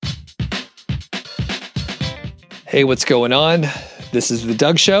Hey, what's going on? This is The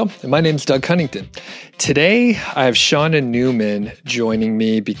Doug Show, and my name's Doug Cunnington. Today, I have Shauna Newman joining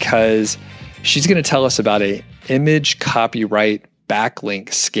me because she's going to tell us about an image copyright backlink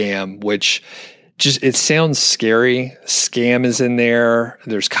scam, which it sounds scary. Scam is in there.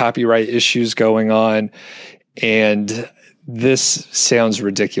 There's copyright issues going on, and this sounds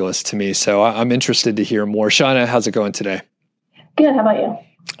ridiculous to me. So I'm interested to hear more. Shauna, how's it going today? Good. How about you?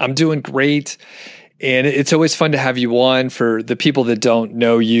 I'm doing great. And it's always fun to have you on. For the people that don't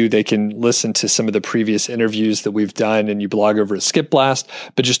know you, they can listen to some of the previous interviews that we've done, and you blog over at Skip Blast.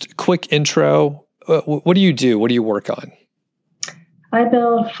 But just a quick intro. What do you do? What do you work on? I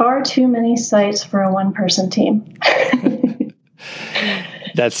build far too many sites for a one-person team.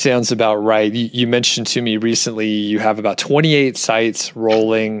 That sounds about right. You mentioned to me recently you have about 28 sites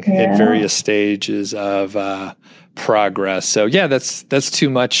rolling in various stages of progress. So yeah, that's too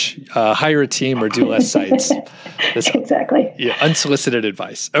much. Hire a team or do less sites. Exactly. Yeah, unsolicited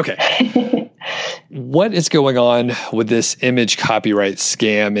advice. Okay. What is going on with this image copyright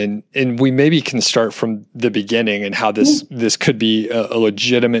scam? And we maybe can start from the beginning and how this could be a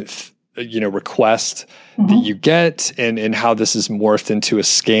legitimate request that you get, and how this is morphed into a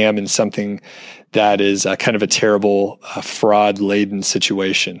scam and something that is kind of a terrible fraud-laden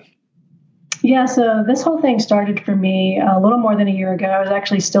situation. Yeah, so this whole thing started for me a little more than a year ago. I was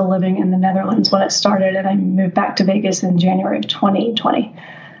actually still living in the Netherlands when it started, and I moved back to Vegas in January of 2020.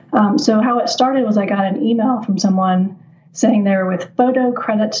 So how it started was I got an email from someone saying they were with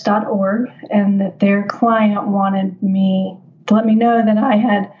photocredits.org and that their client wanted me to let me know that I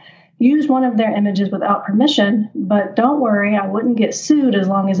had used one of their images without permission, but don't worry, I wouldn't get sued as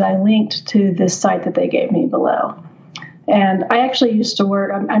long as I linked to this site that they gave me below. And I actually used to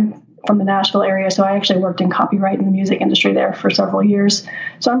work, I'm from the Nashville area, so I actually worked in copyright in the music industry there for several years.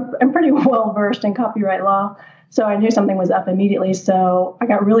 So I'm pretty well versed in copyright law. So I knew something was up immediately. So I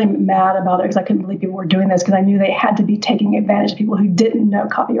got really mad about it because I couldn't believe people were doing this, because I knew they had to be taking advantage of people who didn't know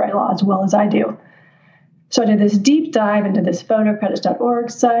copyright law as well as I do. So I did this deep dive into this photocredits.org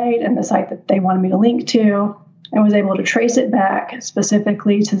site and the site that they wanted me to link to, and was able to trace it back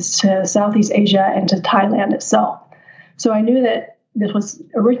specifically to Southeast Asia and to Thailand itself. So I knew that this was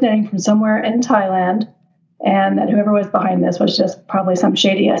originating from somewhere in Thailand, and that whoever was behind this was just probably some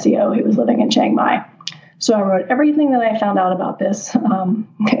shady SEO who was living in Chiang Mai. So I wrote everything that I found out about this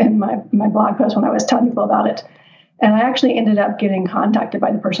in my blog post when I was telling people about it. And I actually ended up getting contacted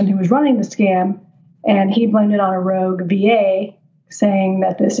by the person who was running the scam, and he blamed it on a rogue VA, saying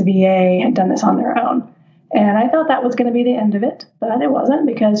that this VA had done this on their own. And I thought that was going to be the end of it, but it wasn't,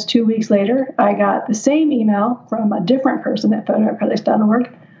 because 2 weeks later, I got the same email from a different person at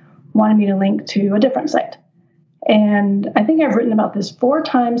photocredits.org wanting me to link to a different site. And I think I've written about this 4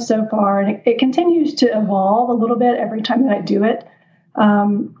 times so far, and it continues to evolve a little bit every time that I do it.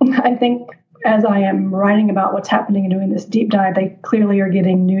 I think as I am writing about what's happening and doing this deep dive, they clearly are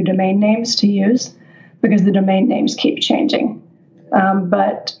getting new domain names to use, because the domain names keep changing.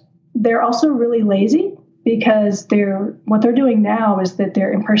 But they're also really lazy, because what they're doing now is that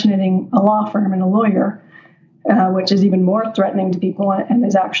they're impersonating a law firm and a lawyer, which is even more threatening to people and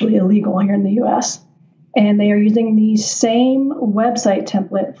is actually illegal here in the U.S. And they are using the same website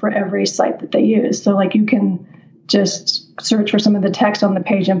template for every site that they use. So like you can just search for some of the text on the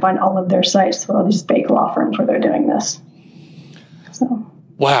page and find all of their sites for all these fake law firms where they're doing this. So.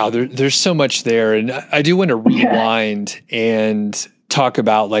 Wow, there's so much there. And I do want to rewind and talk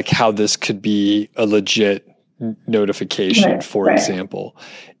about like how this could be a legit notification, for example.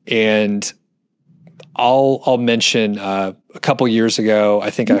 And I'll mention a couple years ago, I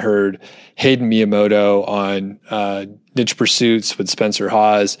think I heard Hayden Miyamoto on Niche Pursuits with Spencer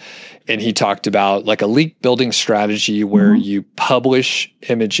Hawes, and he talked about like a link building strategy where you publish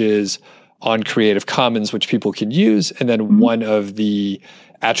images on Creative Commons, which people can use, and then one of the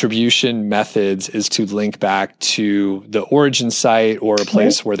attribution methods is to link back to the origin site or a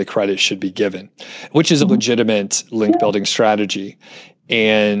place where the credit should be given, which is a legitimate link building strategy.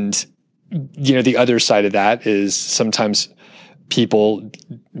 And, the other side of that is sometimes people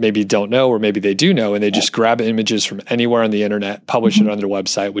maybe don't know, or maybe they do know, and they just grab images from anywhere on the internet, publish it on their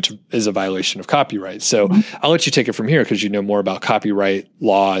website, which is a violation of copyright. So I'll let you take it from here, because you know more about copyright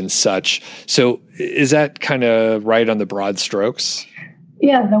law and such. So is that kind of right on the broad strokes?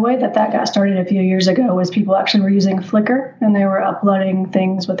 Yeah, the way that got started a few years ago was people actually were using Flickr, and they were uploading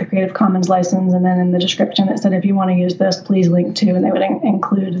things with the Creative Commons license, and then in the description it said, if you want to use this, please link to, and they would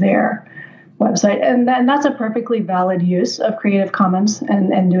include their website. And that's a perfectly valid use of Creative Commons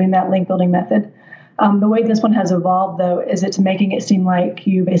and doing that link building method. The way this one has evolved, though, is it's making it seem like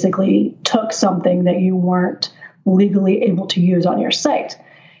you basically took something that you weren't legally able to use on your site.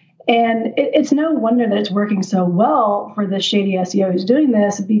 And it's no wonder that it's working so well for this shady SEO who's doing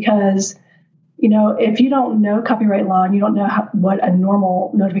this, because, if you don't know copyright law and you don't know what a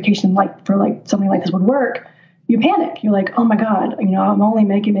normal notification for something like this would work, you panic. You're like, oh my God, I'm only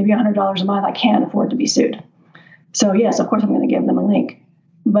making maybe $100 a month. I can't afford to be sued. So yes, of course I'm going to give them a link.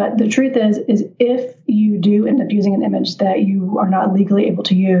 But the truth is if you do end up using an image that you are not legally able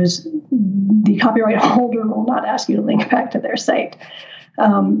to use, the copyright holder will not ask you to link back to their site.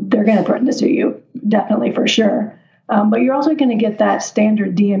 They're going to threaten to sue you, definitely, for sure. But you're also going to get that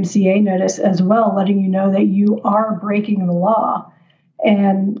standard DMCA notice as well, letting you know that you are breaking the law.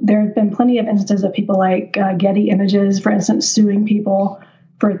 And there have been plenty of instances of people like Getty Images, for instance, suing people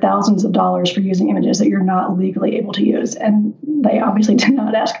for thousands of dollars for using images that you're not legally able to use. And they obviously did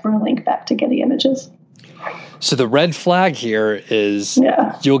not ask for a link back to Getty Images. So the red flag here is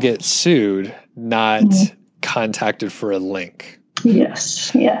you'll get sued, not contacted for a link.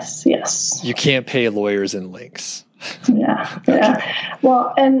 Yes. You can't pay lawyers in links. Yeah.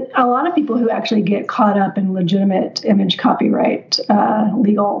 Well, and a lot of people who actually get caught up in legitimate image copyright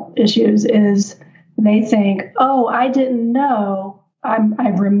legal issues is they think, oh, I didn't know.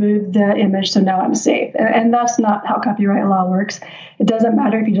 I've removed the image, so now I'm safe. And that's not how copyright law works. It doesn't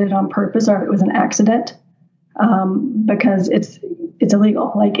matter if you did it on purpose or if it was an accident, because it's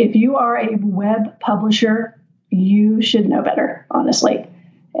illegal. Like, if you are a web publisher, you should know better, honestly.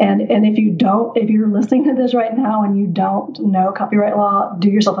 And if you're listening to this right now and you don't know copyright law, do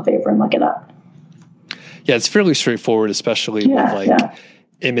yourself a favor and look it up. Yeah, it's fairly straightforward, especially with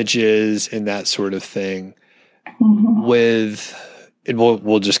images and that sort of thing. Mm-hmm. And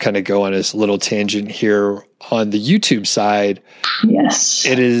we'll just kind of go on this little tangent here on the YouTube side. Yes.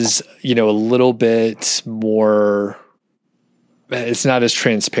 It is, a little bit more, it's not as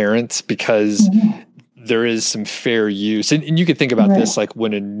transparent because there is some fair use. And you could think about this like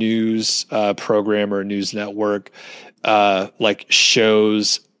when a news program or a news network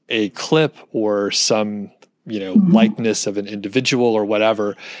shows a clip or some likeness of an individual or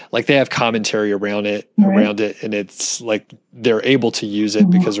whatever, like they have commentary around it, and it's like they're able to use it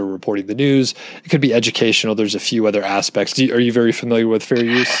because they're reporting the news. It could be educational. There's a few other aspects. Are you very familiar with fair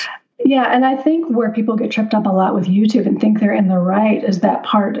use? Yeah, and I think where people get tripped up a lot with YouTube and think they're in the right is that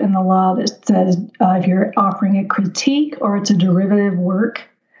part in the law that says if you're offering a critique or it's a derivative work,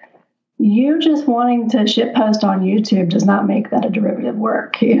 you just wanting to shitpost on YouTube does not make that a derivative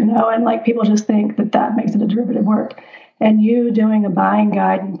work, and like people just think that makes it a derivative work. And you doing a buying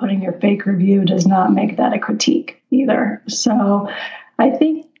guide and putting your fake review does not make that a critique either. So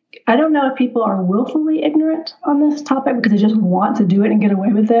I don't know if people are willfully ignorant on this topic because they just want to do it and get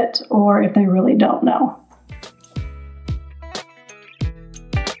away with it, or if they really don't know.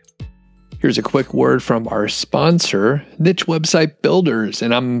 Here's a quick word from our sponsor, Niche Website Builders,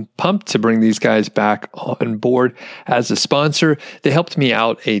 and I'm pumped to bring these guys back on board as a sponsor. They helped me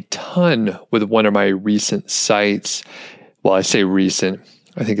out a ton with one of my recent sites. Well, I say recent.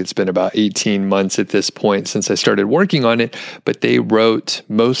 I think it's been about 18 months at this point since I started working on it, but they wrote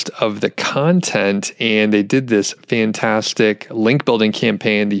most of the content and they did this fantastic link building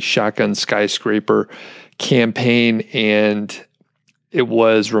campaign, the Shotgun Skyscraper campaign, and it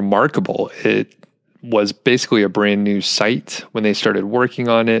was remarkable. It was basically a brand new site when they started working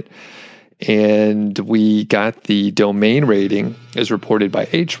on it. And we got the domain rating, as reported by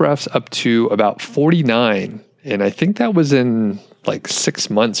Ahrefs, up to about 49. And I think that was in like 6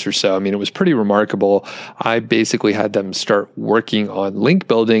 months or so. I mean, it was pretty remarkable. I basically had them start working on link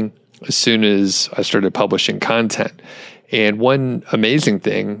building as soon as I started publishing content. And one amazing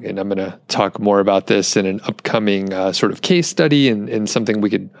thing, and I'm going to talk more about this in an upcoming sort of case study and something we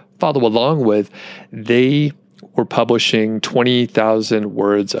could follow along with, they were publishing 20,000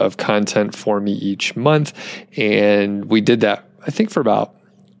 words of content for me each month. And we did that, I think, for about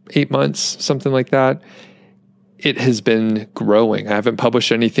 8 months, something like that. It has been growing. I haven't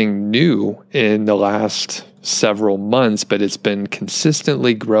published anything new in the last several months, but it's been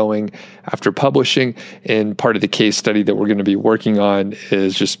consistently growing after publishing. And part of the case study that we're going to be working on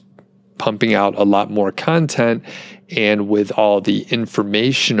is just pumping out a lot more content. And with all the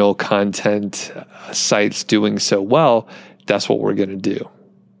informational content sites doing so well, that's what we're going to do.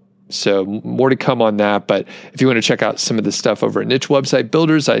 So more to come on that. But if you want to check out some of the stuff over at Niche Website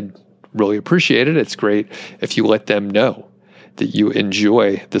Builders, I'd really appreciate it. It's great if you let them know that you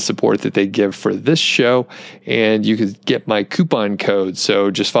enjoy the support that they give for this show, and you could get my coupon code.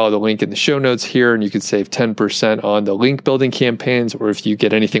 So just follow the link in the show notes here and you could save 10% on the link building campaigns, or if you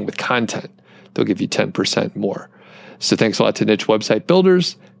get anything with content, they'll give you 10% more. So thanks a lot to Niche Website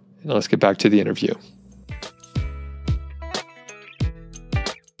Builders, and let's get back to the interview.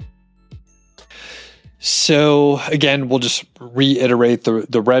 So again, we'll just reiterate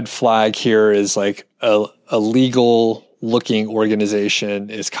the red flag here is like a legal looking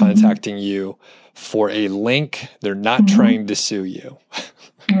organization is contacting you for a link. They're not trying to sue you.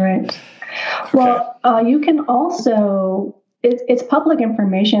 Right. Okay. Well, you can also, it's public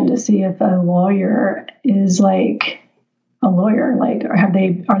information to see if a lawyer is like a lawyer, like, or can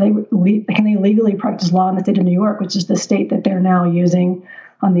they legally practice law in the state of New York, which is the state that they're now using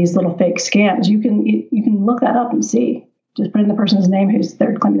on these little fake scams. You can look that up and see. Just put in the person's name who's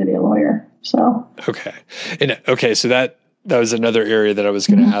they're claiming to be a lawyer. So so that was another area that I was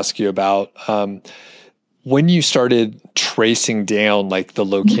going to ask you about. When you started tracing down like the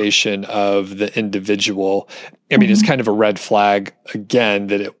location of the individual, I mean, it's kind of a red flag again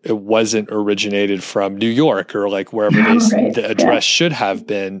that it wasn't originated from New York or like wherever the address should have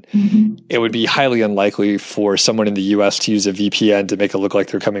been. It would be highly unlikely for someone in the US to use a VPN to make it look like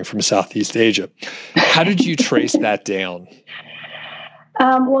they're coming from Southeast Asia. How did you trace that down?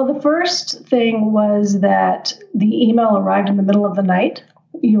 Well, the first thing was that the email arrived in the middle of the night,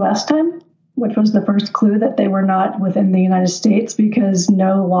 US time, which was the first clue that they were not within the United States, because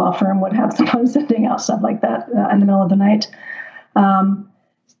no law firm would have someone sending out stuff like that in the middle of the night.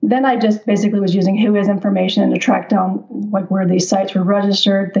 Then I just basically was using Whois information to track down like where these sites were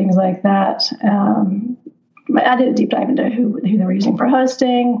registered, things like that. I did a deep dive into who they were using for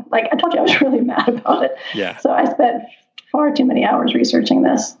hosting. Like I told you, I was really mad about it. Yeah. So I spent far too many hours researching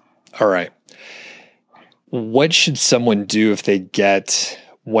this. All right. What should someone do if they get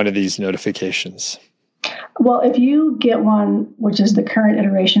one of these notifications? Well, if you get one, which is the current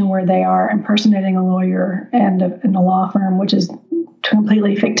iteration where they are impersonating a lawyer and a law firm, which is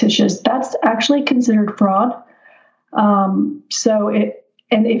completely fictitious, that's actually considered fraud. And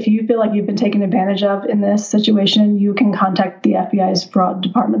if you feel like you've been taken advantage of in this situation, you can contact the FBI's fraud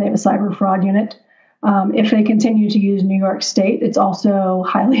department. They have a cyber fraud unit. If they continue to use New York State, it's also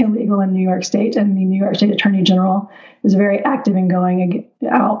highly illegal in New York State, and the New York State Attorney General is very active in going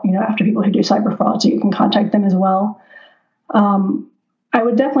out, after people who do cyber fraud. So you can contact them as well. I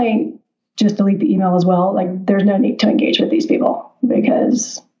would definitely just delete the email as well. Like, there's no need to engage with these people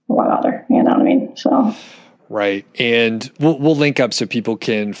because why bother? You know what I mean? So. Right. And we'll link up so people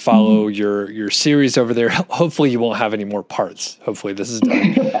can follow your series over there. Hopefully you won't have any more parts. Hopefully this is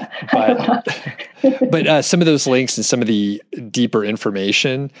done. But some of those links and some of the deeper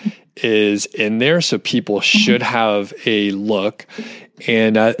information is in there. So people should have a look.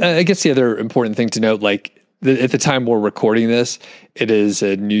 And I guess the other important thing to note, like at the time we're recording this, it is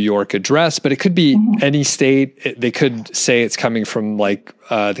a New York address, but it could be any state. They could say it's coming from like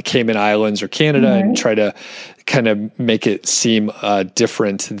the Cayman Islands or Canada and try to kind of make it seem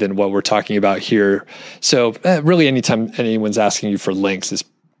different than what we're talking about here. So really anytime anyone's asking you for links is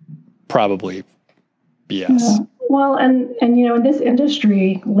probably BS. Yeah. Well, and in this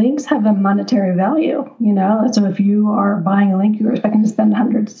industry, links have a monetary value, So if you are buying a link, you're expecting to spend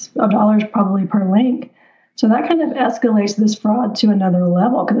hundreds of dollars probably per link. So that kind of escalates this fraud to another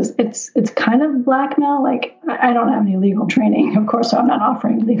level because it's kind of blackmail. Like, I don't have any legal training, of course, so I'm not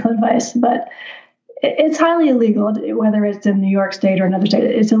offering legal advice, but it's highly illegal, whether it's in New York State or another state.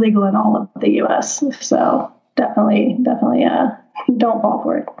 It's illegal in all of the U.S. So definitely, don't fall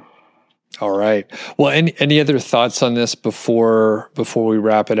for it. All right. Well, any other thoughts on this before we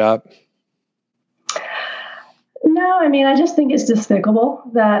wrap it up? No, I mean, I just think it's despicable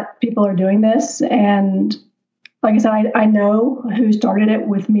that people are doing this. And like I said, I know who started it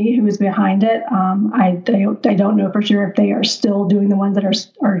with me, who is behind it. I don't know for sure if they are still doing the ones that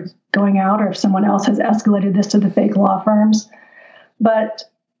are going out or if someone else has escalated this to the fake law firms. But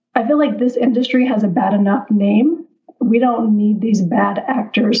I feel like this industry has a bad enough name. We don't need these bad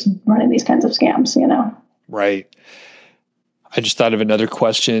actors running these kinds of scams, Right. I just thought of another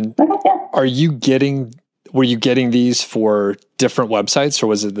question. Okay, yeah. Were you getting these for different websites or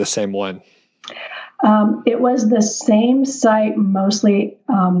was it the same one? It was the same site mostly.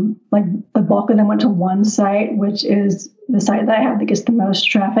 Like the bulk of them went to one site, which is the site that I have that gets the most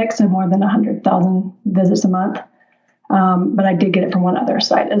traffic, so more than 100,000 visits a month. But I did get it from one other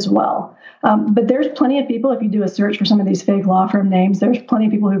site as well. But there's plenty of people, if you do a search for some of these fake law firm names, there's plenty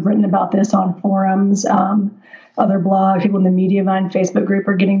of people who've written about this on forums, other blogs, people in the Mediavine Facebook group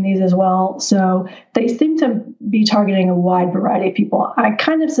are getting these as well. So they seem to be targeting a wide variety of people. I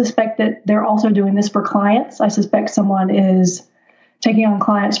kind of suspect that they're also doing this for clients. I suspect someone is taking on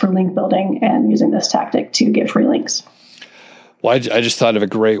clients for link building and using this tactic to get free links. Well, I just thought of a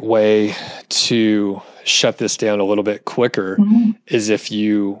great way to shut this down a little bit quicker is if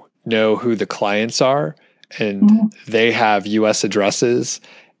you know who the clients are and they have U.S. addresses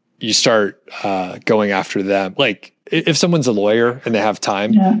you start going after them. Like if someone's a lawyer and they have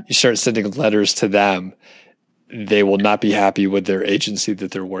time, you start sending letters to them. They will not be happy with their agency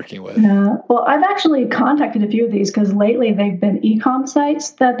that they're working with. Yeah. Well, I've actually contacted a few of these because lately they've been e-com sites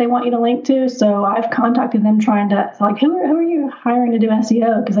that they want you to link to. So I've contacted them trying to, like, who are you hiring to do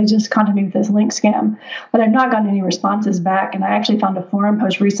SEO? Because they just contacted me with this link scam. But I've not gotten any responses back. And I actually found a forum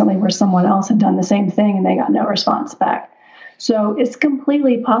post recently where someone else had done the same thing and they got no response back. So it's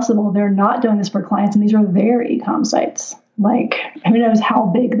completely possible they're not doing this for clients and these are their e-com sites. Like, who knows how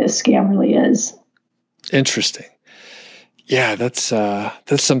big this scam really is. Interesting. Yeah, that's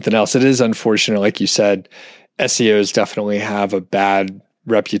something else. It is unfortunate. Like you said, SEOs definitely have a bad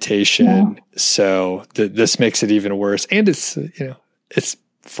reputation. Yeah. So this makes it even worse. And it's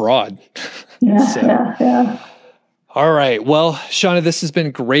fraud. Yeah, yeah. All right. Well, Shauna, this has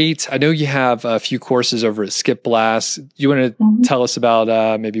been great. I know you have a few courses over at Skip Blast. You want to tell us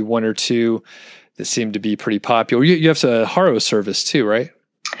about maybe one or two that seem to be pretty popular? You have a Haro service too, right?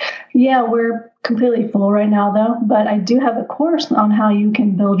 Yeah, we're completely full right now, though. But I do have a course on how you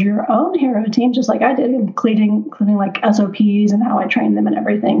can build your own hero team, just like I did, including like SOPs and how I train them and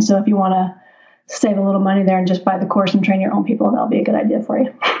everything. So if you want to save a little money there and just buy the course and train your own people, that'll be a good idea for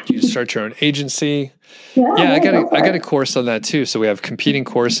you. You start your own agency. Yeah, I got a course on that too. So we have competing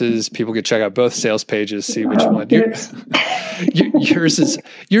courses. People can check out both sales pages, see which one. Yours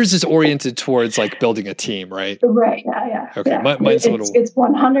is oriented towards like building a team, right? Right. Yeah. Okay. Yeah. Mine's it's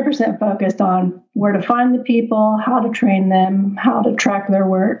 100% focused on where to find the people, how to train them, how to track their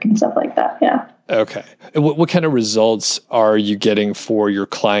work, and stuff like that. Yeah. Okay. And what kind of results are you getting for your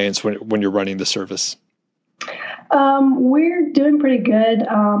clients when you're running the service? We're doing pretty good.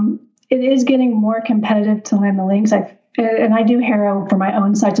 It is getting more competitive to land the links. And I do Haro for my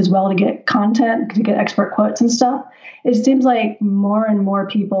own sites as well to get content, to get expert quotes and stuff. It seems like more and more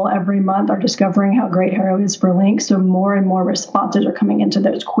people every month are discovering how great Haro is for links. So more and more responses are coming into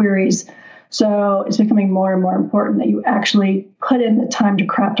those queries. So it's becoming more and more important that you actually put in the time to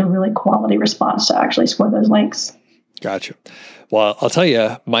craft a really quality response to actually score those links. Gotcha. Well, I'll tell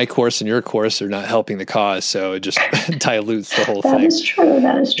you, my course and your course are not helping the cause, so it just dilutes the whole thing. That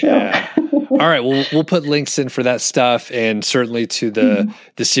is true. Yeah. All right. Well, we'll put links in for that stuff and certainly to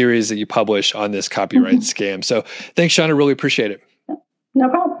the series that you publish on this copyright scam. So thanks, Shauna. Really appreciate it. No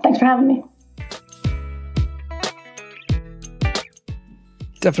problem. Thanks for having me.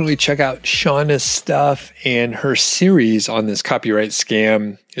 Definitely check out Shauna's stuff, and her series on this copyright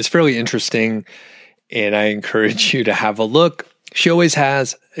scam is fairly interesting, and I encourage you to have a look. She always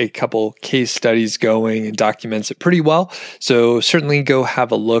has a couple case studies going and documents it pretty well. So certainly go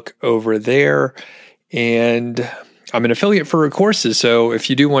have a look over there. And I'm an affiliate for her courses. So if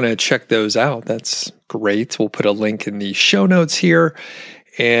you do want to check those out, that's great. We'll put a link in the show notes here,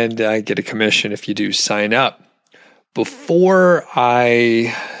 and I get a commission if you do sign up. Before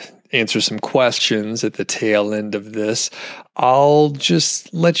I answer some questions at the tail end of this, I'll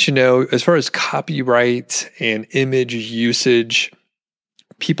just let you know, as far as copyright and image usage,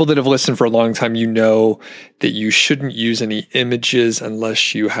 people that have listened for a long time, you know that you shouldn't use any images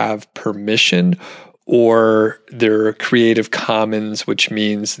unless you have permission, or they're Creative Commons, which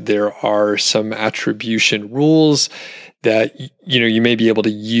means there are some attribution rules that you may be able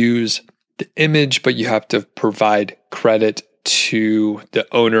to use the image, but you have to provide credit to the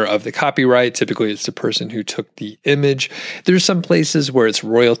owner of the copyright. Typically, it's the person who took the image. There's some places where it's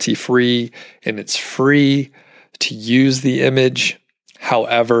royalty free and it's free to use the image.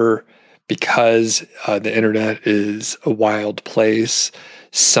 However, because the internet is a wild place,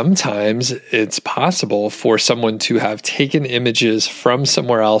 sometimes it's possible for someone to have taken images from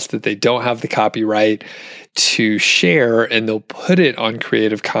somewhere else that they don't have the copyright to share, and they'll put it on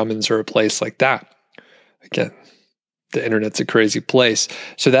Creative Commons or a place like that. Again, the internet's a crazy place.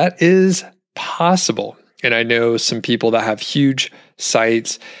 So that is possible. And I know some people that have huge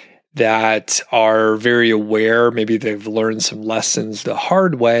sites that are very aware. Maybe they've learned some lessons the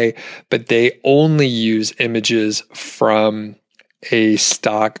hard way, but they only use images from a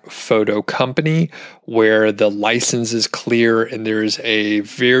stock photo company where the license is clear and there's a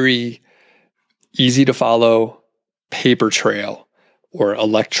very easy to follow paper trail or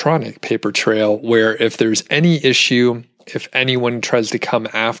electronic paper trail, where if there's any issue, if anyone tries to come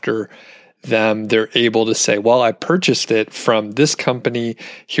after them, they're able to say, well, I purchased it from this company.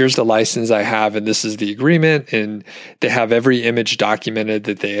 Here's the license I have, and this is the agreement. And they have every image documented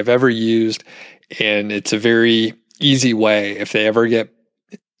that they have ever used. And it's a very easy way. If they ever get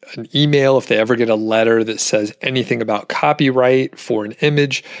an email, if they ever get a letter that says anything about copyright for an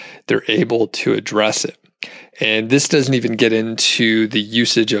image, they're able to address it. And this doesn't even get into the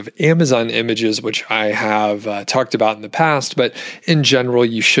usage of Amazon images, which I have talked about in the past. But in general,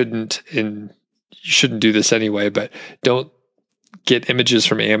 you shouldn't do this anyway. But don't get images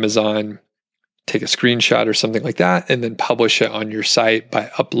from Amazon, take a screenshot or something like that, and then publish it on your site by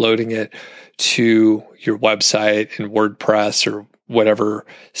uploading it to your website in WordPress or whatever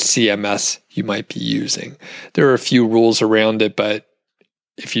CMS you might be using. There are a few rules around it, but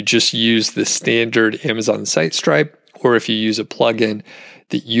if you just use the standard Amazon site stripe, or if you use a plugin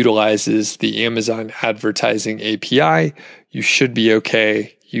that utilizes the Amazon advertising API, you should be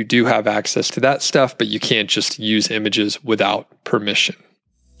okay. You do have access to that stuff, but you can't just use images without permission.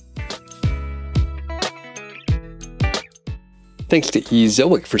 Thanks to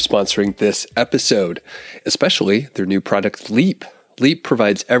Ezoic for sponsoring this episode, especially their new product, Leap. Leap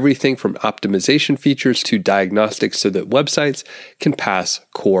provides everything from optimization features to diagnostics so that websites can pass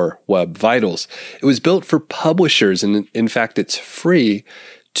core web vitals. It was built for publishers, and in fact, it's free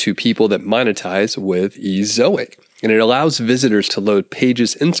to people that monetize with Ezoic. And it allows visitors to load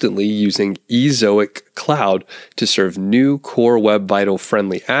pages instantly using Ezoic Cloud to serve new core web vital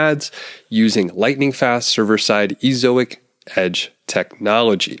friendly ads using lightning fast server-side Ezoic Edge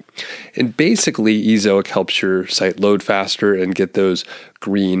technology. And basically, Ezoic helps your site load faster and get those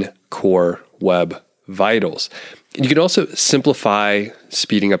green core web vitals. And you can also simplify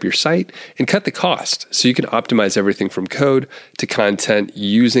speeding up your site and cut the cost. So you can optimize everything from code to content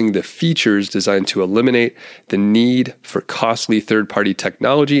using the features designed to eliminate the need for costly third-party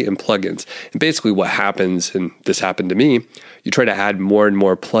technology and plugins. And basically what happens, and this happened to me, you try to add more and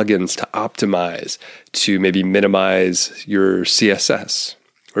more plugins to optimize, to maybe minimize your CSS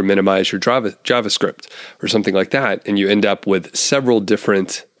or minimize your JavaScript or something like that. And you end up with several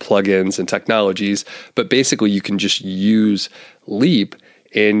different plugins and technologies. But basically, you can just use Leap.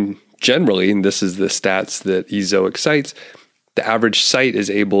 And generally, and this is the stats that Ezoic cites, the average site is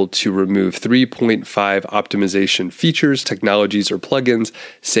able to remove 3.5 optimization features, technologies, or plugins,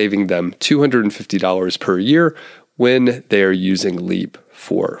 saving them $250 per year when they are using Leap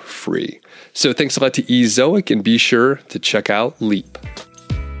for free. So thanks a lot to Ezoic, and be sure to check out Leap.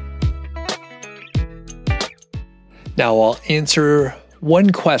 Now I'll answer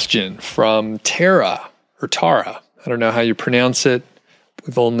one question from Tara, or Tara. I don't know how you pronounce it.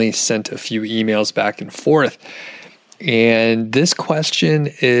 We've only sent a few emails back and forth. And this question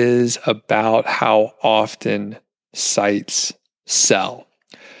is about how often sites sell.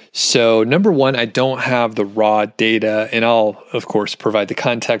 So number one, I don't have the raw data, and I'll, of course, provide the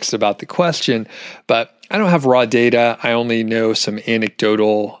context about the question, but I don't have raw data. I only know some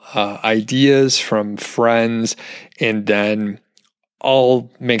anecdotal ideas from friends, and then I'll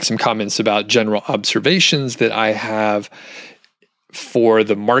make some comments about general observations that I have for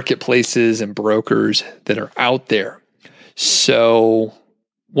the marketplaces and brokers that are out there. So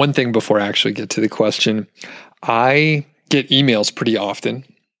one thing before I actually get to the question, I get emails pretty often,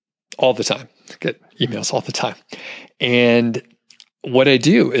 all the time. I get emails all the time. And what I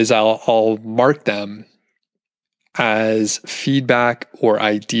do is I'll mark them as feedback or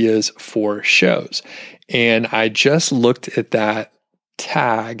ideas for shows. And I just looked at that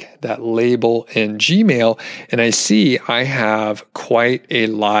tag, that label in Gmail, and I see I have quite a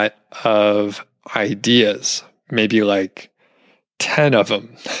lot of ideas, maybe like 10 of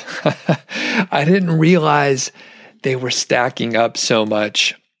them. I didn't realize they were stacking up so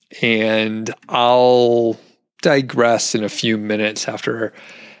much, and I'll digress in a few minutes after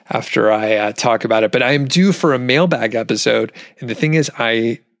I talk about it. But I am due for a mailbag episode, and the thing is,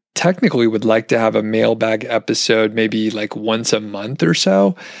 I technically would like to have a mailbag episode maybe like once a month or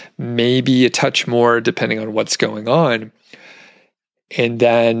so, maybe a touch more depending on what's going on. And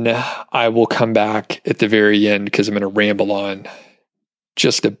then I will come back at the very end because I'm going to ramble on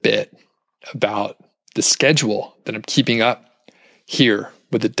just a bit about the schedule that I'm keeping up here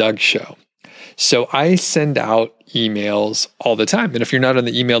with the Doug Show. So I send out emails all the time. And if you're not on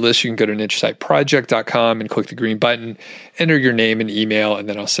the email list, you can go to nichesiteproject.com and click the green button, enter your name and email, and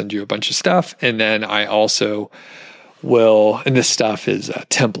then I'll send you a bunch of stuff. And then I also will, and this stuff is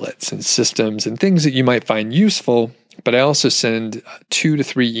templates and systems and things that you might find useful, but I also send 2 to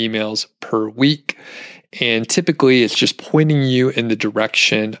 3 emails per week. And typically it's just pointing you in the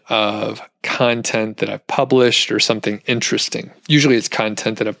direction of content that I've published or something interesting. Usually it's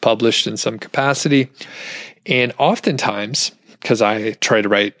content that I've published in some capacity. And oftentimes, because I try to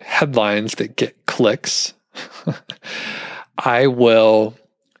write headlines that get clicks, I will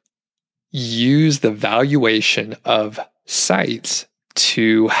use the valuation of sites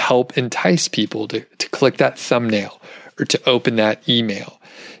to help entice people to click that thumbnail or to open that email.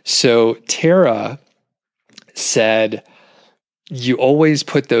 So Tara said, you always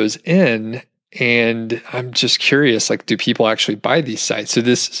put those in. And I'm just curious, like, do people actually buy these sites? So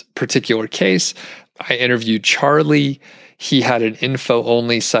this particular case, I interviewed Charlie. He had an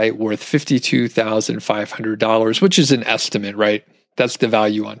info-only site worth $52,500, which is an estimate, right? That's the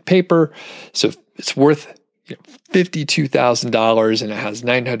value on paper. So it's worth $52,000 and it has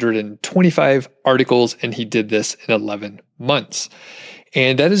 925 articles, and he did this in 11 months.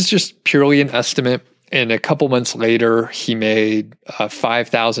 And that is just purely an estimate. And a couple months later, he made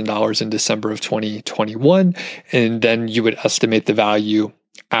 $5,000 in December of 2021. And then you would estimate the value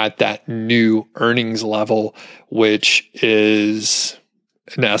at that new earnings level, which is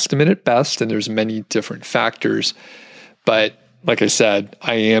an estimate at best. And there's many different factors. But like I said,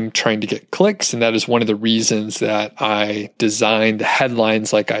 I am trying to get clicks. And that is one of the reasons that I design the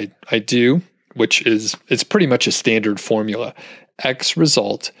headlines like I do, which is, it's pretty much a standard formula. X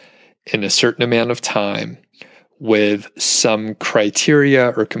result in a certain amount of time with some criteria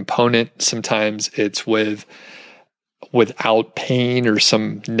or component. Sometimes it's without pain or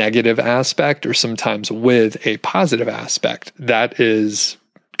some negative aspect, or sometimes with a positive aspect. That is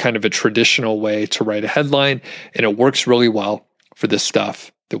kind of a traditional way to write a headline, and it works really well for the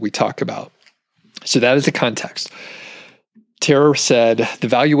stuff that we talk about. So that is the context. Tara said, the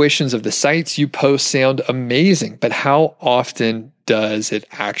valuations of the sites you post sound amazing, but how often does it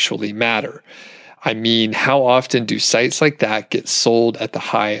actually matter? I mean, how often do sites like that get sold at the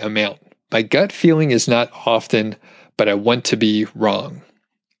high amount? My gut feeling is not often, but I want to be wrong.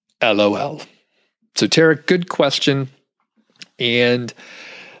 LOL. So Tara, good question. And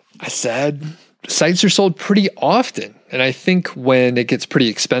I said, sites are sold pretty often. And I think when it gets pretty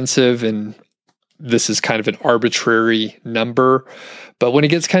expensive, and this is kind of an arbitrary number, but when it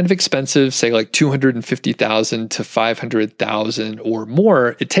gets kind of expensive, say like $250,000 to $500,000 or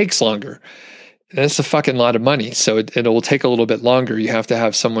more, it takes longer. And that's a fucking lot of money. So it will take a little bit longer. You have to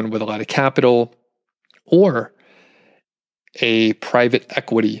have someone with a lot of capital or a private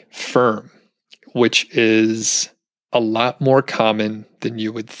equity firm, which is a lot more common than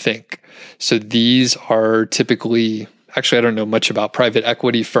you would think. So these are typically, actually, I don't know much about private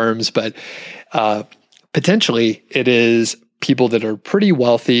equity firms, but potentially it is people that are pretty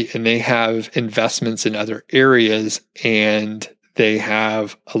wealthy and they have investments in other areas, and they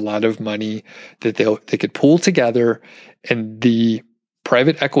have a lot of money that they could pool together, and the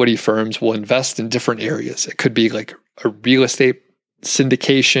private equity firms will invest in different areas. It could be like a real estate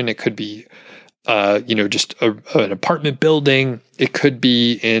syndication. It could be just an apartment building. It could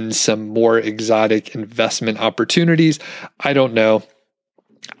be in some more exotic investment opportunities. I don't know.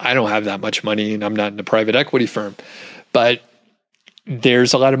 I don't have that much money, and I'm not in a private equity firm, but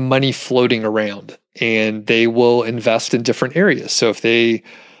there's a lot of money floating around, and they will invest in different areas. So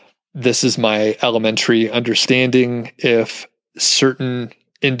this is my elementary understanding, if certain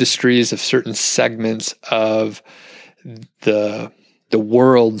industries, if certain segments of the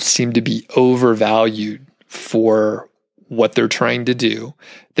world seem to be overvalued for what they're trying to do,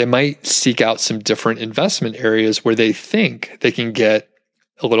 they might seek out some different investment areas where they think they can get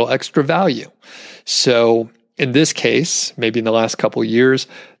a little extra value. So in this case, maybe in the last couple of years,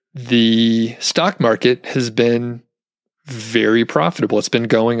 the stock market has been very profitable. It's been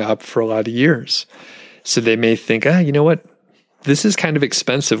going up for a lot of years. So they may think, you know what? This is kind of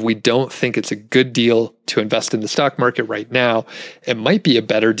expensive. We don't think it's a good deal to invest in the stock market right now. It might be a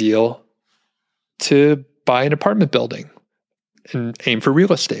better deal to buy an apartment building and aim for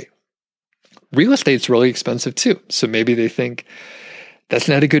real estate. Real estate's really expensive too. So maybe they think that's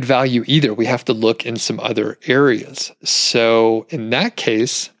not a good value either. We have to look in some other areas. So in that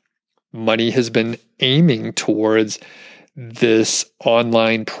case, money has been aiming towards this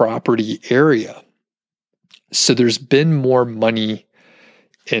online property area. So there's been more money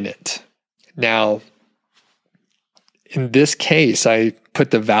in it. Now, in this case, I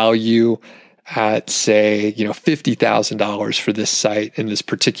put the value at, say, $50,000 for this site in this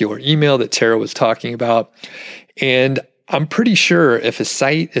particular email that Tara was talking about. And I'm pretty sure if a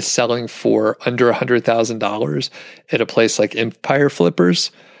site is selling for under $100,000 at a place like Empire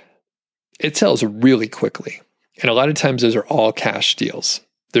Flippers, it sells really quickly. And a lot of times those are all cash deals.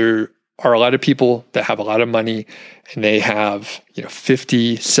 There are a lot of people that have a lot of money and they have,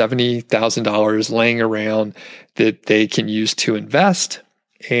 $50,000, $70,000 laying around that they can use to invest.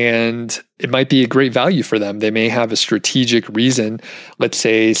 And it might be a great value for them. They may have a strategic reason. Let's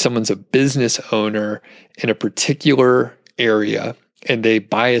say someone's a business owner in a particular area and they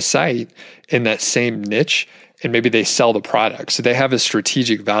buy a site in that same niche, and maybe they sell the product. So they have a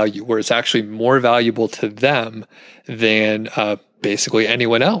strategic value where it's actually more valuable to them than basically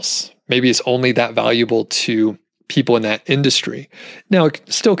anyone else. Maybe it's only that valuable to people in that industry. Now, it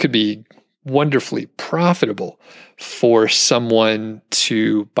still could be wonderfully profitable for someone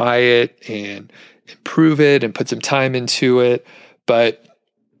to buy it and improve it and put some time into it, but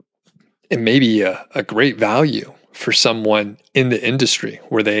it may be a great value for someone in the industry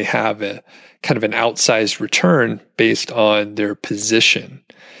where they have a kind of an outsized return based on their position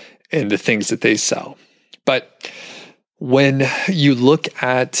and the things that they sell. But when you look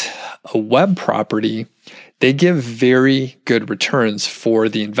at a web property, they give very good returns for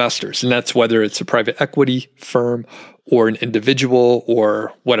the investors. And that's whether it's a private equity firm or an individual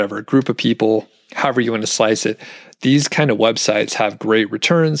or whatever, a group of people, however you want to slice it. These kind of websites have great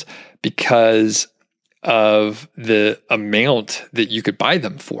returns because of the amount that you could buy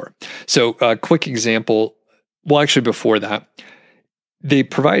them for. So a quick example, well, actually before that, they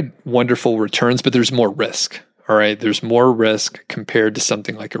provide wonderful returns, but there's more risk. All right. There's more risk compared to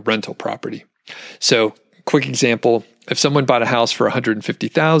something like a rental property. So quick example, if someone bought a house for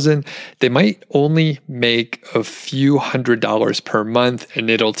 $150,000, they might only make a few $100s per month, and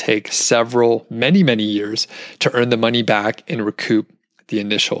it'll take many years to earn the money back and recoup the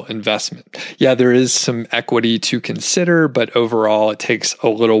initial investment. Yeah, there is some equity to consider, but overall it takes a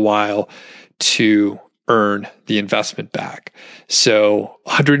little while to earn the investment back. So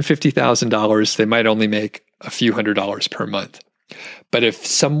 $150,000, they might only make a few $100s per month. But if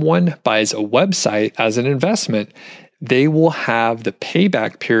someone buys a website as an investment, they will have the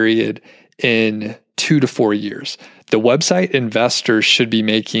payback period in 2 to 4 years. The website investors should be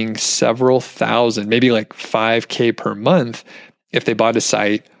making several thousand, maybe like $5,000 per month if they bought a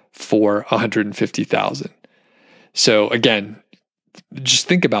site for $150,000. So again, just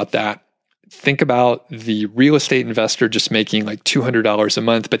think about that. Think about the real estate investor just making like $200 a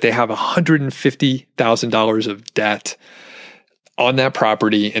month, but they have $150,000 of debt on that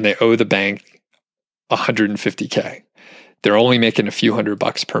property and they owe the bank $150,000. They're only making a few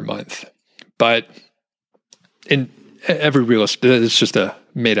 $100 per month. But in every real estate, it's just a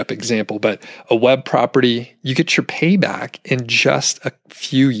made up example, but a web property, you get your payback in just a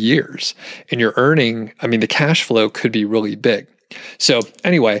few years and you're earning, the cash flow could be really big. So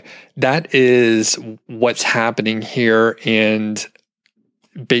anyway, that is what's happening here. And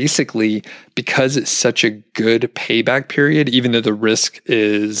basically, because it's such a good payback period, even though the risk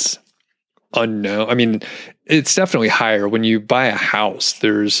is unknown, it's definitely higher. When you buy a house,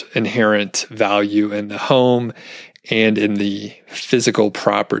 there's inherent value in the home and in the physical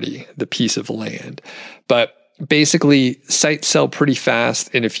property, the piece of land. But basically, sites sell pretty fast.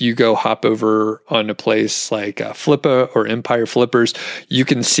 And if you go hop over on a place like Flippa or Empire Flippers, you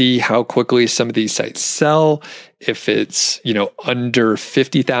can see how quickly some of these sites sell. If it's, under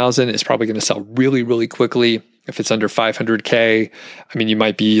 50,000, it's probably going to sell really, really quickly. If it's under 500K, you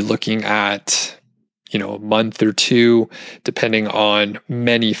might be looking at, a month or two, depending on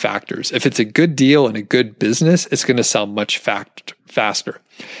many factors. If it's a good deal and a good business, it's going to sell much faster.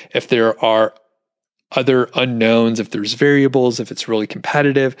 If there are other unknowns, if there's variables, if it's really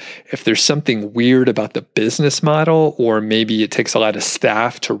competitive, if there's something weird about the business model, or maybe it takes a lot of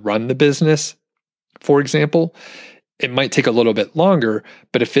staff to run the business, for example, it might take a little bit longer.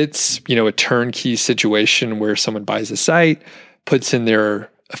 But if it's, a turnkey situation where someone buys a site, puts in their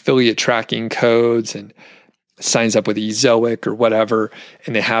affiliate tracking codes and signs up with Ezoic or whatever,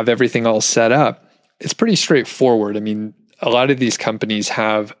 and they have everything all set up, it's pretty straightforward. A lot of these companies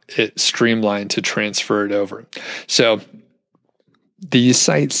have it streamlined to transfer it over. So these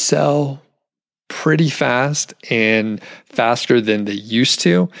sites sell pretty fast and faster than they used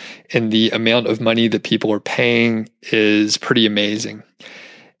to. And the amount of money that people are paying is pretty amazing.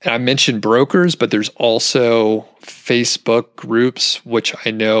 And I mentioned brokers, but there's also Facebook groups, which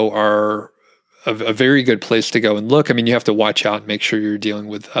I know are a very good place to go and look. You have to watch out and make sure you're dealing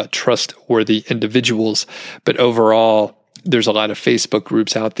with trustworthy individuals. But overall, there's a lot of Facebook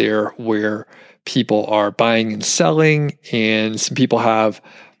groups out there where people are buying and selling, and some people have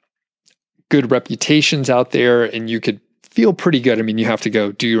good reputations out there, and you could feel pretty good. You have to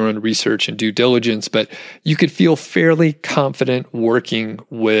go do your own research and due diligence, but you could feel fairly confident working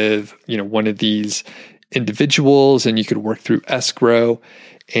with, one of these individuals, and you could work through escrow,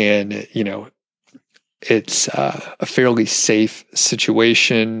 and, it's a fairly safe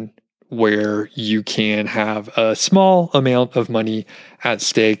situation where you can have a small amount of money at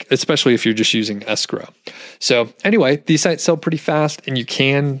stake, especially if you're just using escrow. So anyway, these sites sell pretty fast, and you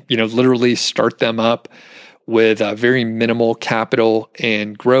can, literally start them up with very minimal capital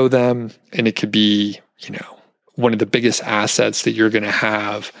and grow them. And it could be, one of the biggest assets that you're going to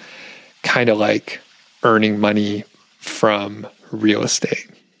have, kind of like earning money from real estate.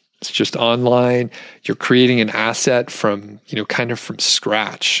 It's just online. You're creating an asset from, kind of from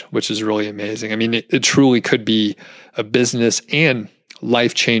scratch, which is really amazing. I mean, it truly could be a business and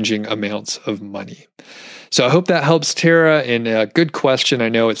life-changing amounts of money. So I hope that helps, Tara. And a good question. I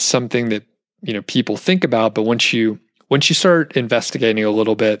know it's something that, people think about, but once you start investigating a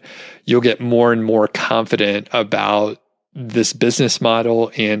little bit, you'll get more and more confident about this business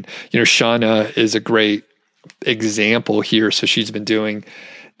model. And, Shauna is a great example here. So she's been doing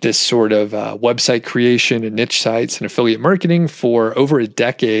this sort of website creation and niche sites and affiliate marketing for over a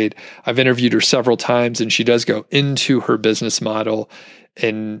decade. I've interviewed her several times, and she does go into her business model,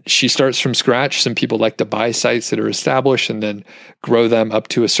 and she starts from scratch. Some people like to buy sites that are established and then grow them up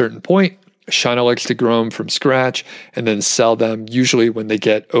to a certain point. Shauna likes to grow them from scratch and then sell them usually when they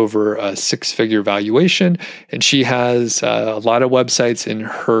get over a 6-figure valuation. And she has a lot of websites in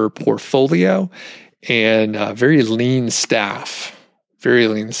her portfolio and very lean staff.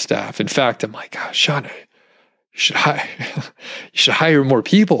 In fact, I'm like, Shauna, you should hire more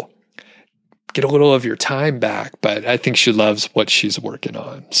people. Get a little of your time back, but I think she loves what she's working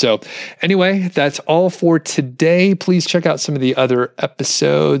on. So anyway, that's all for today. Please check out some of the other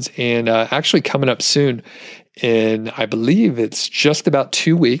episodes, and actually coming up soon in, I believe it's just about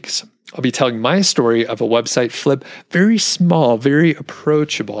 2 weeks, I'll be telling my story of a website flip, very small, very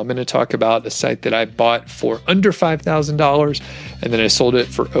approachable. I'm going to talk about a site that I bought for under $5,000, and then I sold it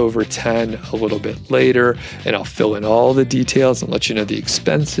for over 10 a little bit later, and I'll fill in all the details and let you know the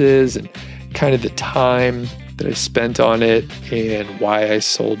expenses and kind of the time that I spent on it and why I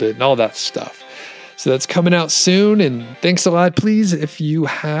sold it and all that stuff. So that's coming out soon, and thanks a lot. Please, if you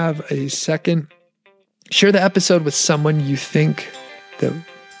have a second, share the episode with someone you think that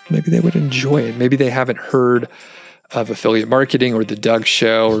maybe they would enjoy it. Maybe they haven't heard of affiliate marketing or the Doug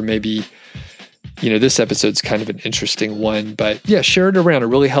Show, or maybe, this episode's kind of an interesting one. But yeah, share it around. It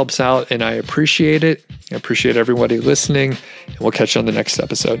really helps out, and I appreciate it. I appreciate everybody listening, and we'll catch you on the next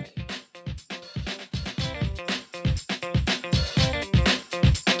episode.